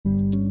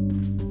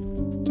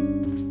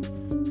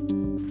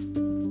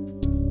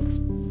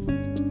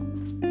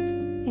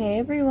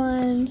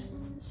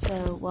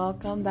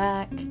welcome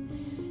back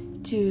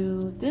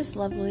to this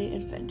lovely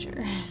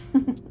adventure.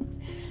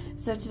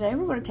 So today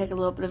we're going to take a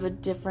little bit of a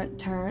different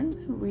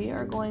turn. We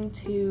are going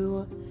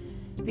to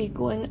be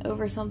going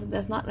over something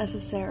that's not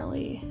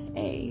necessarily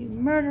a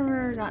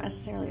murderer, not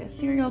necessarily a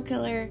serial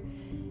killer,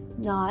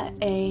 not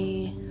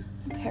a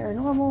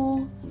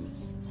paranormal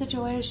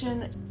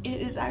situation.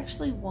 It is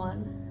actually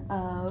one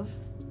of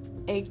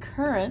a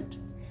current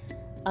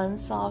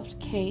unsolved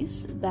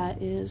case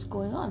that is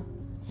going on.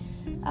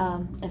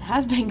 It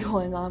has been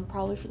going on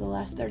probably for the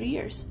last 30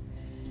 years.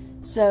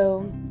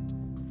 So,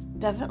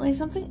 definitely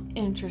something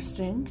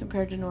interesting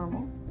compared to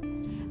normal.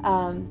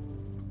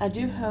 I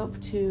do hope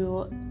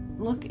to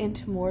look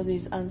into more of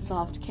these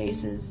unsolved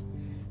cases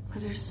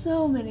because there's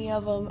so many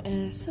of them,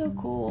 and it's so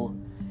cool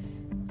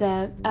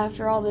that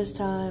after all this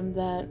time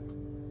that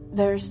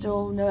there's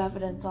still no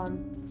evidence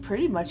on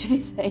pretty much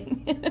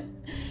anything.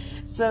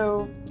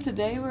 So,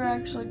 today we're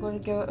actually going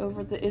to go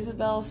over the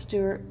Isabella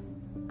Stewart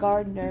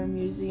Gardner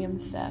Museum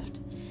theft.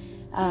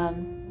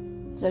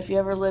 So if you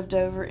ever lived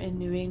over in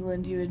New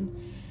England, you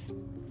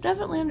would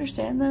definitely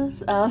understand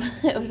this.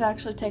 It was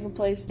actually taking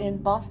place in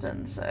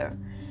Boston, so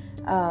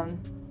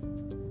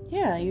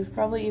yeah, you've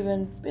probably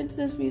even been to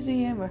this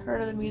museum or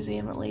heard of the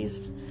museum at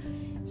least.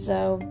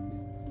 So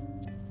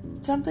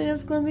something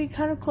that's going to be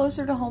kind of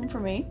closer to home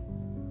for me.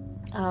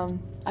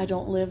 I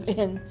don't live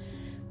in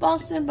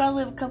Boston, but I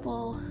live a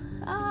couple,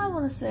 I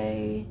want to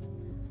say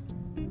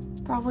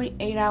probably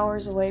 8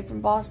 hours away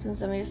from Boston,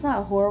 so I mean, it's not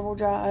a horrible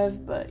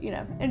drive, but, you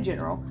know, in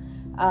general,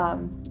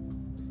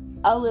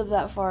 I live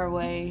that far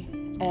away,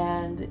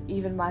 and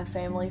even my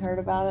family heard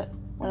about it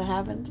when it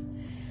happened,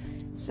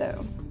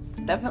 so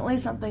definitely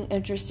something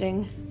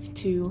interesting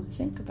to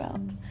think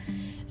about.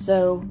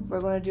 So,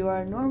 we're going to do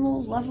our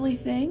normal, lovely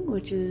thing,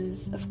 which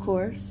is, of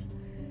course,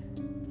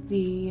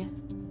 the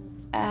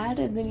ad,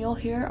 and then you'll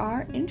hear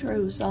our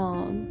intro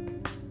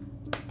song.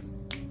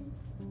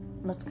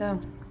 Let's go.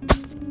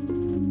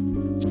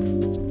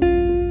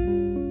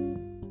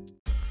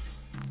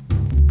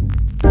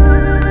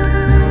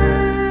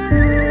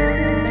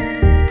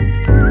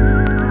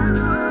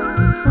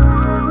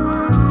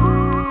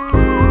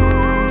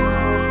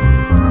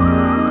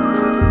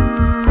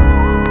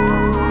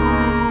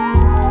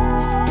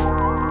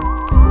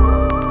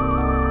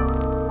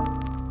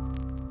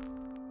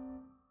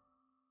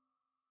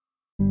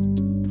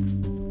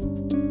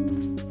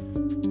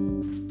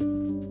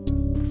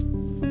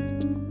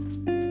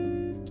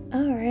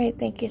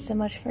 Thank you so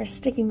much for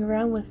sticking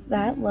around with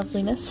that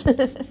loveliness. A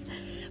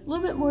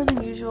little bit more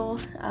than usual,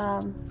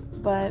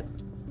 but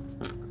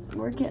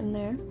we're getting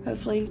there.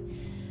 Hopefully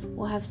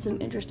we'll have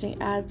some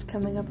interesting ads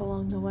coming up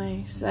along the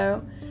way.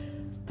 So,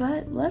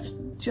 but let's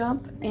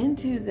jump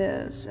into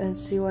this and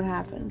see what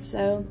happens.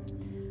 So,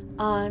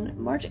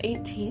 on March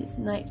 18th,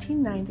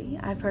 1990,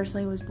 I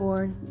personally was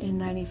born in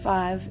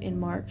 95 in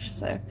March,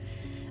 so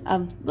a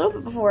little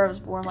bit before I was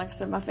born. Like I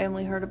said, my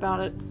family heard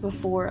about it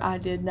before I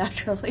did,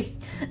 naturally.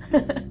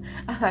 I'm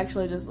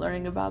actually just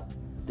learning about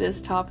this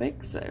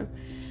topic, so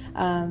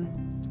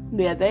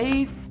yeah,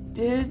 they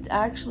did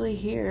actually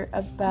hear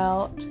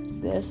about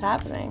this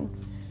happening,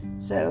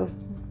 so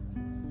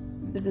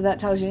if that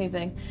tells you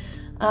anything.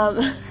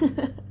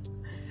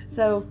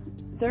 So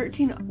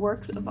 13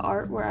 works of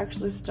art were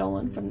actually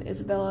stolen from the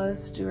Isabella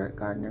Stewart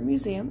Gardner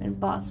Museum in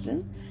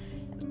Boston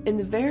in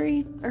the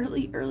very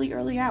early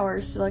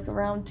hours, so like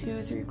around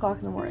 2-3 o'clock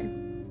in the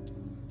morning.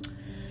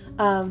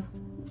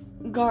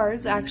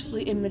 Guards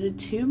actually admitted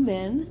 2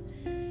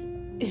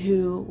 men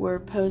who were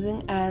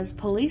posing as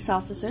police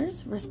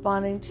officers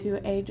responding to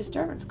a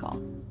disturbance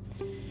call.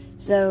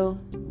 So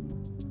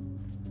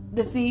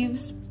the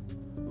thieves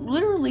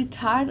literally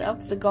tied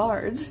up the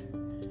guards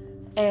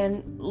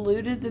and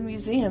looted the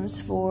museums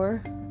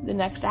for the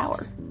next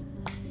hour.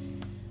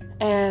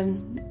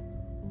 And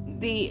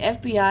the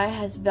FBI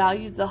has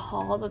valued the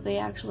haul that they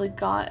actually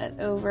got at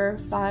over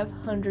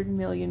 $500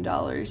 million.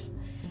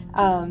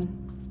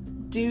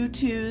 Due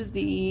to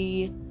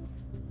the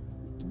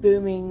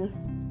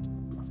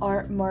booming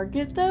art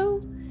market,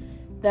 though,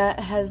 that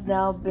has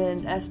now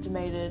been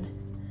estimated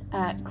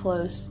at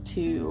close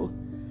to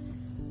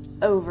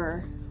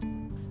over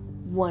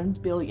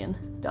 $1 billion.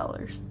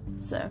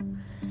 So,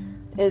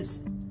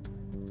 it's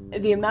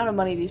the amount of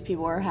money these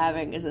people are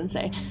having is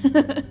insane.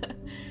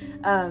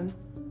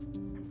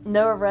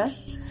 No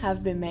arrests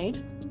have been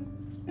made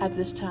at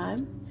this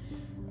time,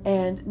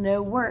 and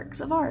no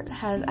works of art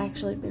has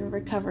actually been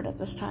recovered at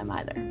this time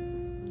either.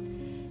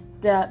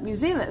 The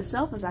museum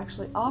itself is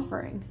actually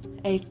offering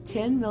a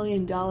 $10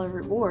 million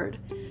reward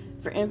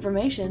for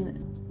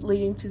information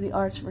leading to the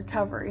art's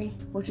recovery,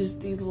 which is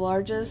the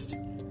largest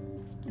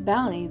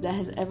bounty that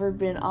has ever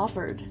been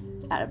offered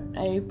at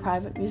a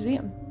private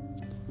museum.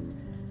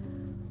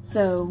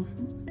 So,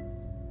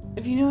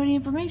 if you know any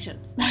information,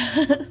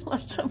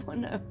 let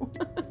someone know.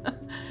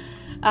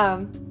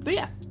 But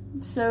yeah,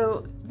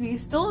 so the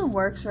stolen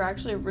works were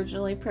actually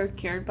originally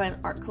procured by an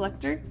art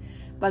collector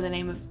by the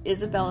name of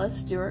Isabella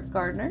Stewart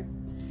Gardner,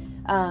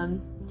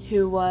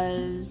 who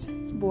was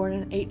born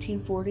in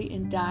 1840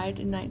 and died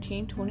in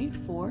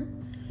 1924.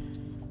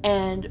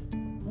 and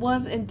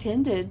was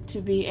intended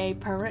to be a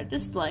permanent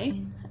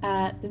display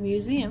at the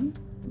museum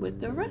with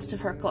the rest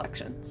of her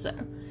collection. So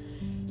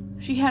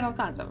she had all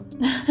kinds of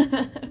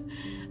them.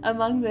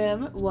 Among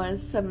them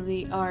was some of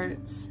the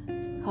arts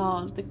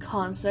called the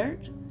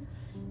Concert,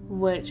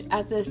 which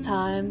at this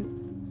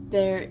time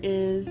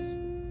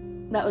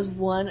that was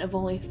one of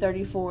only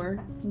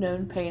 34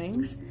 known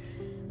paintings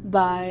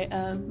by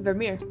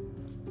Vermeer.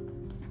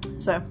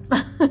 So,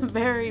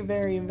 very,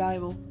 very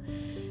invaluable.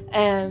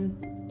 And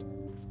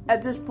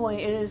at this point,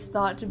 it is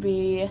thought to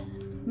be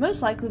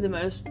most likely the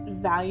most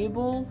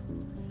valuable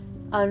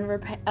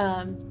unrecovered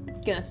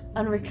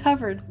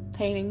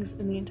paintings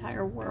in the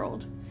entire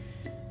world.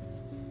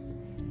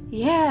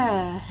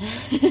 Yeah.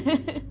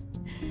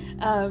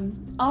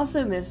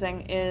 Also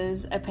missing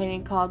is a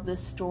painting called The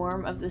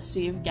Storm of the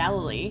Sea of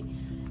Galilee,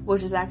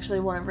 which is actually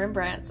one of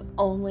Rembrandt's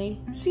only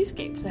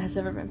seascapes that has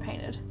ever been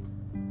painted.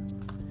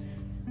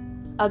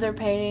 Other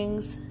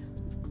paintings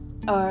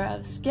are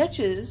of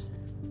sketches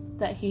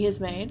that he has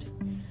made.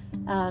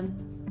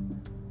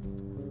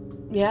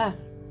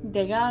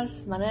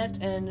 Degas, Manet,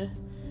 and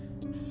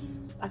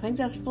I think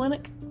that's Flynn.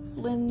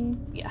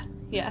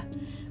 Yeah.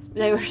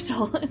 They were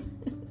stolen.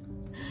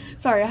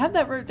 Sorry, I had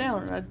that wrote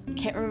down and I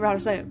can't remember how to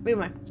say it. But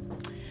anyway,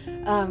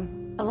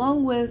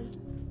 along with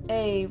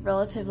a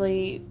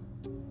relatively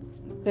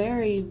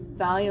very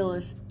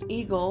valueless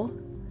eagle,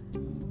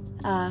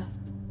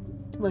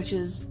 which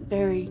is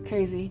very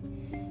crazy,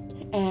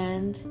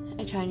 and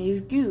a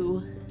Chinese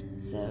goo.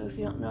 So if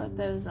you don't know what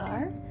those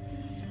are,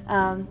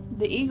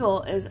 the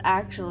eagle is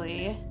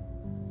actually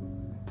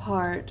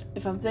part,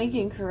 if I'm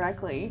thinking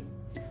correctly,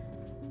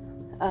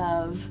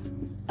 of,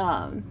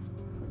 oh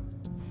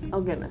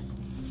goodness,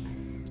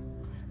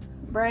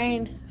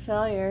 brain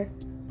failure.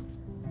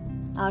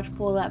 I'll have to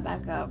pull that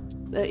back up.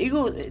 The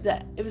eagle,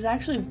 it was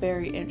actually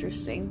very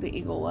interesting, the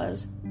eagle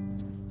was.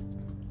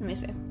 Let me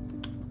see.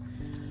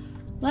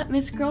 Let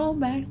me scroll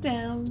back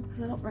down,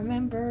 because I don't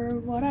remember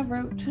what I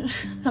wrote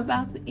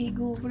about the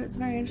eagle, but it's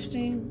very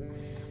interesting.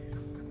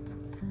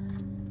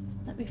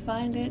 Let me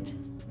find it.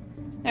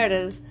 There it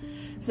is.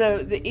 So,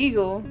 the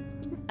eagle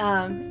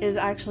is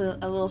actually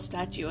a little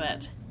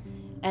statuette,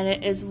 and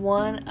it is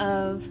one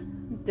of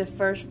the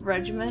first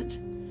regiment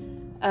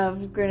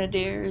of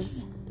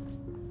grenadiers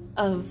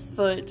of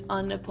foot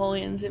on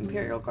Napoleon's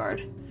Imperial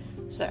Guard.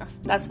 So,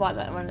 that's why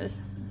that one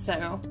is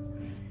so,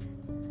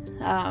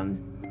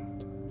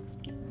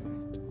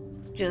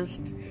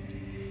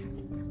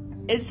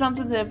 it's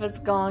something that if it's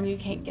gone, you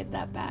can't get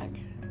that back.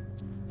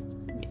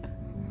 Yeah.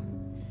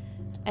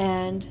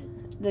 And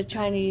the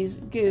Chinese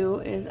goo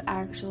is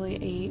actually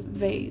a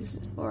vase,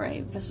 or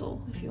a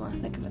vessel, if you want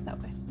to think of it that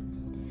way.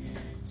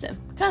 So,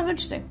 kind of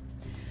interesting.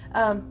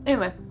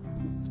 Anyway,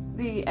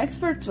 the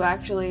experts were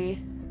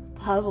actually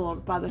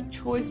puzzled by the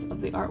choice of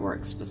the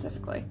artwork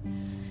specifically.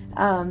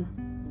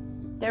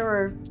 There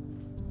were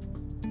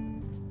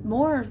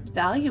more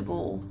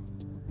valuable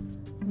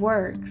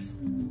works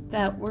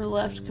that were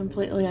left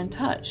completely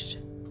untouched.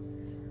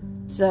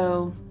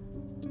 So,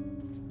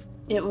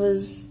 it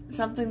was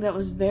something that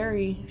was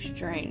very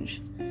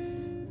strange.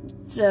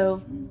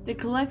 So, the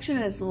collection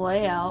and its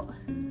layout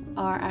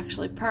are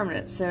actually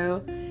permanent.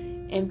 So,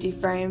 empty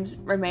frames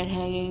remain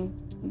hanging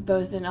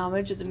both in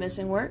homage of the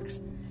missing works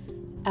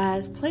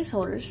as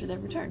placeholders for their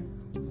return.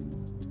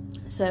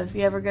 So if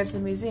you ever go to the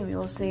museum, you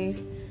will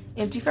see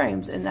empty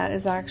frames, and that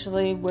is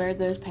actually where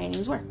those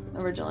paintings were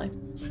originally.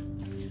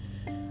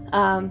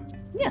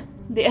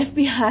 The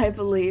FBI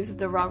believes that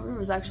the robbery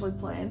was actually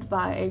planned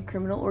by a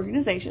criminal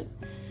organization.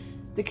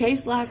 The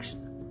case lacks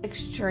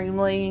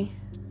extremely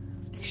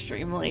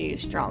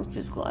strong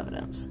physical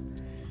evidence.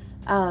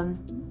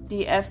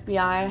 The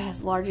FBI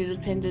has largely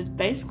depended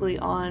basically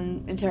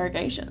on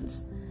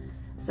interrogations.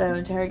 So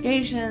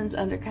interrogations,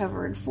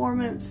 undercover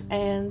informants,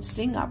 and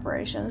sting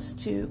operations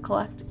to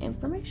collect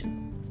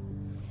information.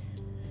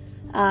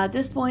 At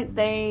this point,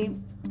 they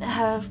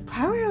have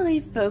primarily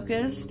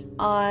focused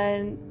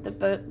on the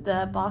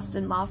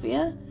Boston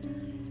Mafia,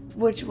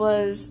 which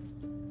was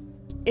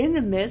in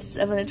the midst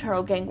of an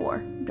internal gang war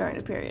during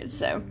the period.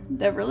 So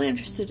they're really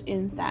interested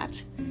in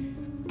that.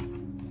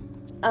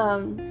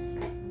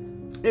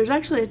 There's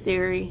actually a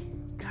theory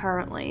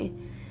currently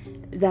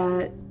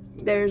that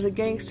there's a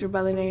gangster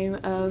by the name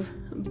of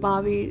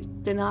Bobby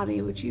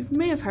Donati, which you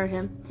may have heard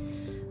him,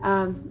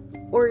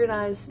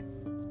 organized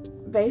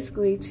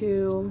basically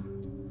to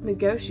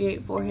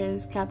negotiate for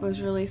his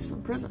capo's release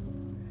from prison.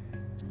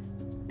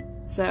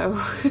 So,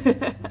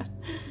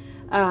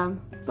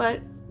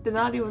 but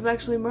Donati was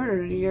actually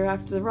murdered a year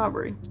after the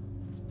robbery.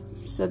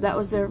 So that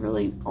was their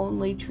really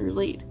only true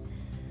lead.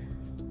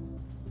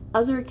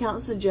 Other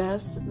accounts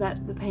suggest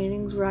that the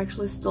paintings were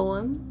actually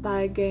stolen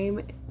by a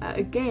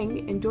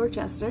gang in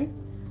Dorchester,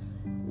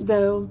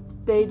 though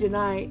they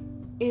deny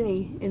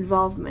any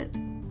involvement,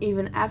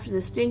 even after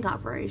the sting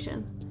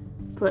operation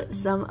put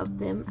some of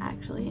them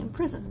actually in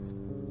prison.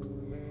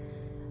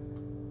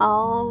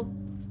 All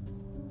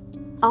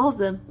of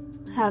them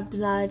have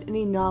denied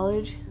any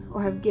knowledge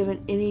or have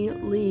given any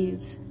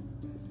leads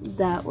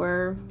that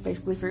were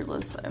basically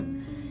fruitless. So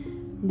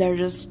they're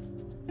just,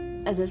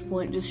 at this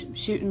point, just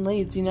shooting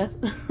leads, you know?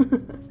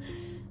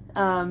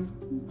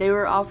 They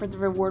were offered the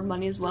reward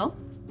money as well.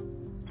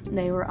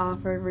 They were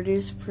offered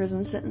reduced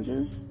prison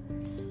sentences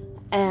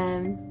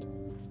and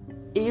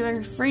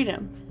even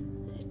freedom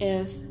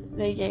if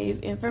they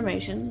gave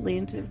information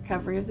leading to the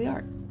recovery of the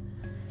art.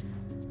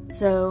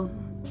 So,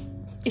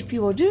 if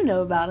people do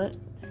know about it,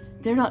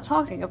 they're not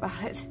talking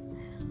about it.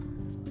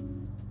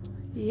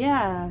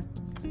 Yeah.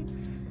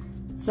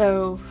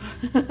 So,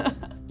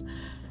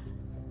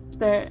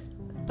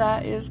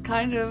 that is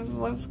kind of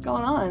what's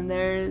going on.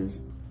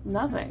 There's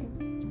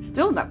nothing.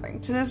 Still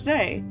nothing to this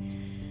day.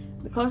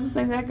 The closest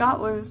thing that got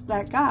was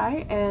that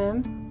guy,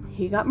 and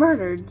he got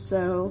murdered,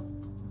 so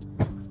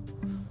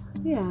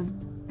yeah.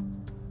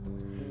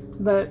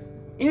 But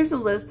here's a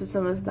list of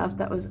some of the stuff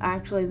that was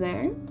actually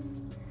there.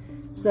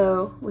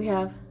 So we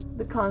have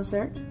the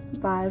concert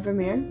by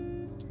Vermeer.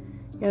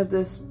 You have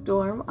the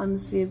Storm on the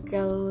Sea of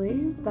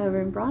Galilee by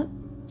Rembrandt.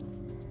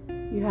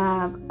 You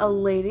have A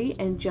Lady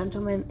and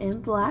Gentleman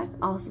in Black,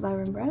 also by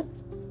Rembrandt.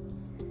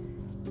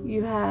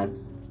 You have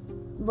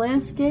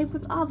Landscape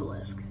with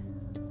Obelisk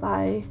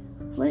by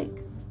Flake.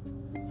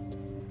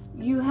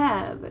 You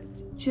have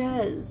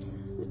Ches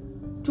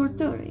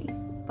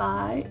Tortoni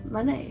by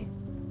Manet.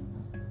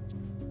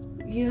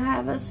 You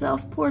have A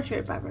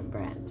Self-Portrait by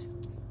Rembrandt.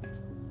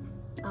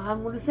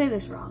 I'm going to say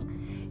this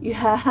wrong. You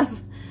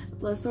have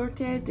La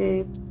Sorte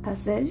de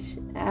Passage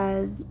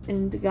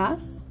in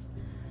Degas.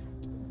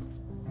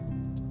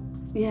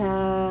 You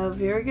have,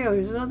 here we go,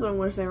 here's another one I'm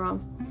going to say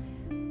wrong.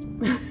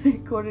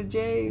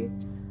 Cortege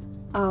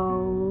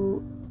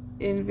aux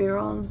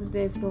Environs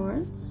de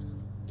Florence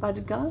by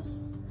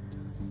Degas.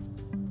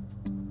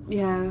 You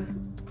have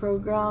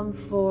Programme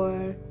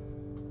for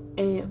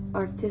a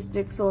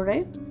Artistic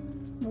Soirée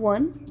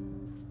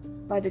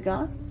 1 by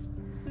Degas.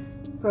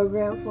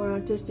 Programme for an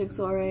Artistic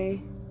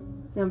Soirée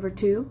number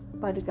 2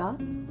 by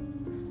Degas.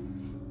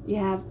 You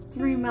have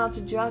Three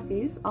Mounted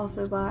Jockeys,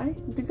 also by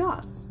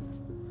Degas.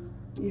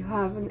 You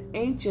have an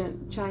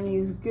ancient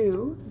Chinese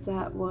goo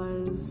that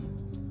was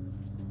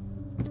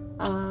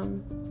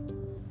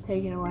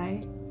taken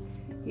away.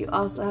 You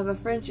also have a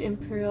French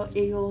Imperial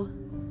Eagle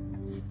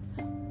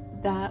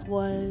that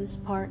was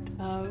part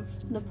of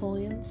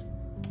Napoleon's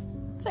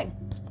thing.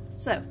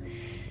 So,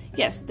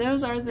 yes,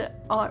 those are the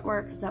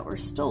artworks that were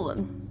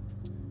stolen.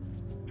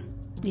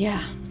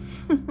 Yeah.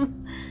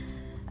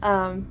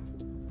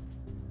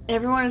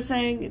 Everyone is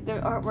saying the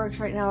artworks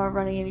right now are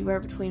running anywhere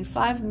between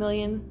 5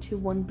 million to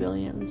 1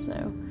 billion,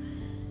 so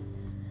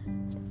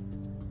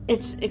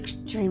it's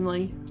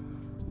extremely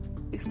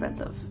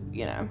expensive,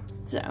 you know.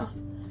 So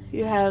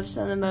you have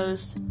some of the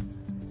most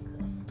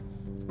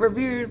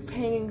revered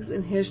paintings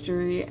in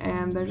history,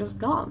 and they're just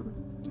gone.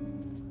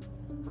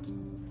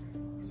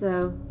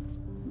 So,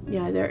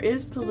 yeah, there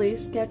is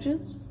police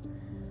sketches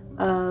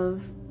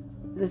of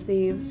the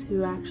thieves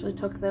who actually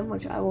took them,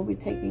 which I will be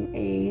taking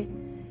a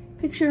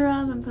picture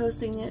of and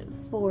posting it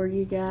for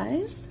you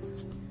guys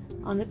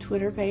on the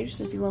Twitter page,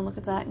 so if you want to look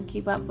at that and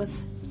keep up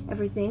with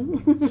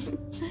everything.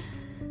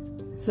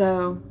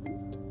 So,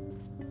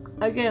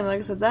 again, like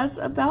I said, that's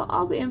about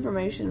all the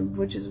information,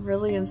 which is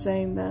really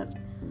insane that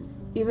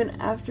even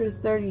after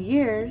 30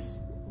 years,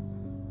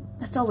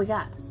 that's all we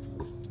got.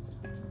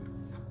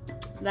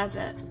 That's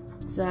it.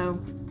 So,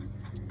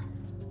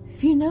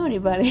 if you know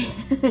anybody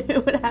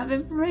who would have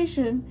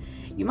information,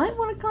 you might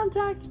want to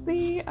contact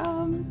the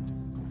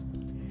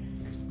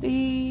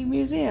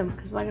museum,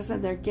 because like I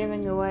said, they're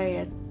giving away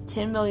a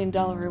 $10 million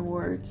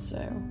reward, so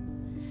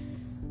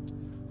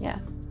yeah,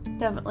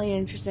 definitely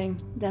interesting,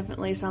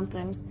 definitely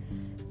something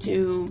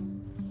to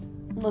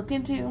look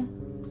into.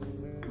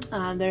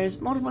 There's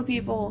multiple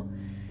people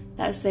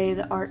that say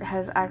the art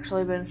has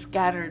actually been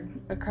scattered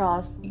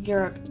across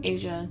Europe,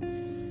 Asia.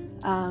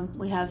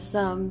 We have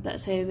some that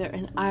say they're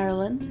in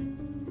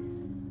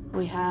Ireland.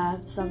 We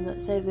have some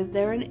that say that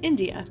they're in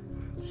India.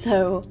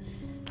 So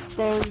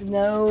there's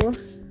no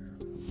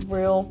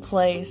real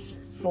place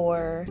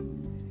for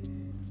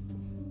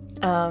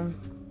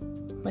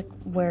like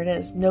where it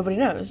is. Nobody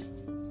knows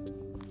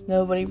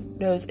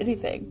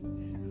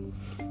anything.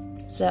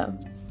 So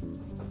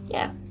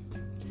yeah,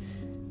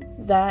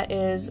 that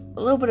is a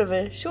little bit of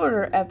a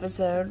shorter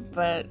episode,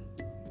 but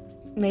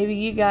maybe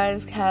you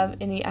guys have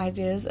any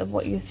ideas of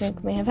what you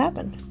think may have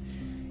happened.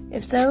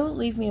 If so,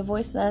 leave me a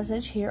voice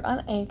message here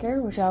on Anchor,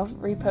 which I'll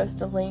repost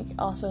the link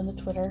also in the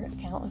Twitter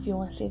account if you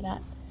want to see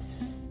that.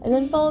 And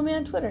then follow me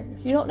on Twitter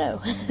if you don't know.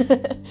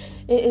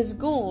 It is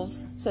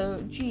Ghouls, so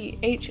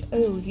G-H-O-U-L-S,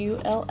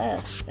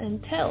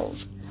 and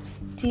Tales,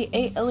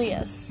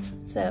 T-A-L-E-S.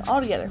 So all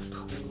together,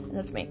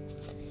 that's me.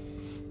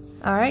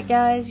 Alright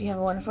guys, you have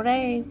a wonderful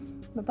day.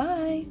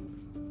 Bye-bye.